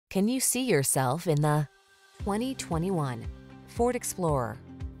Can you see yourself in the 2021 Ford Explorer?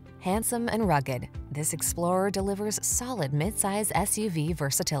 Handsome and rugged, this Explorer delivers solid midsize SUV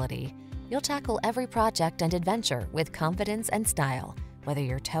versatility. You'll tackle every project and adventure with confidence and style, whether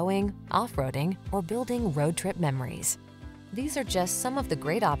you're towing, off-roading, or building road trip memories. These are just some of the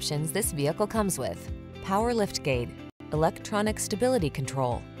great options this vehicle comes with: power liftgate, electronic stability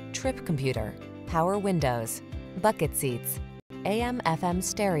control, trip computer, power windows, bucket seats, AM/FM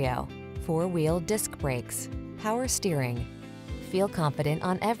stereo, four-wheel disc brakes, power steering. Feel confident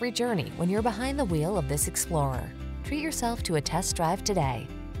on every journey when you're behind the wheel of this Explorer. Treat yourself to a test drive today.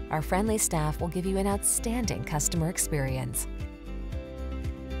 Our friendly staff will give you an outstanding customer experience.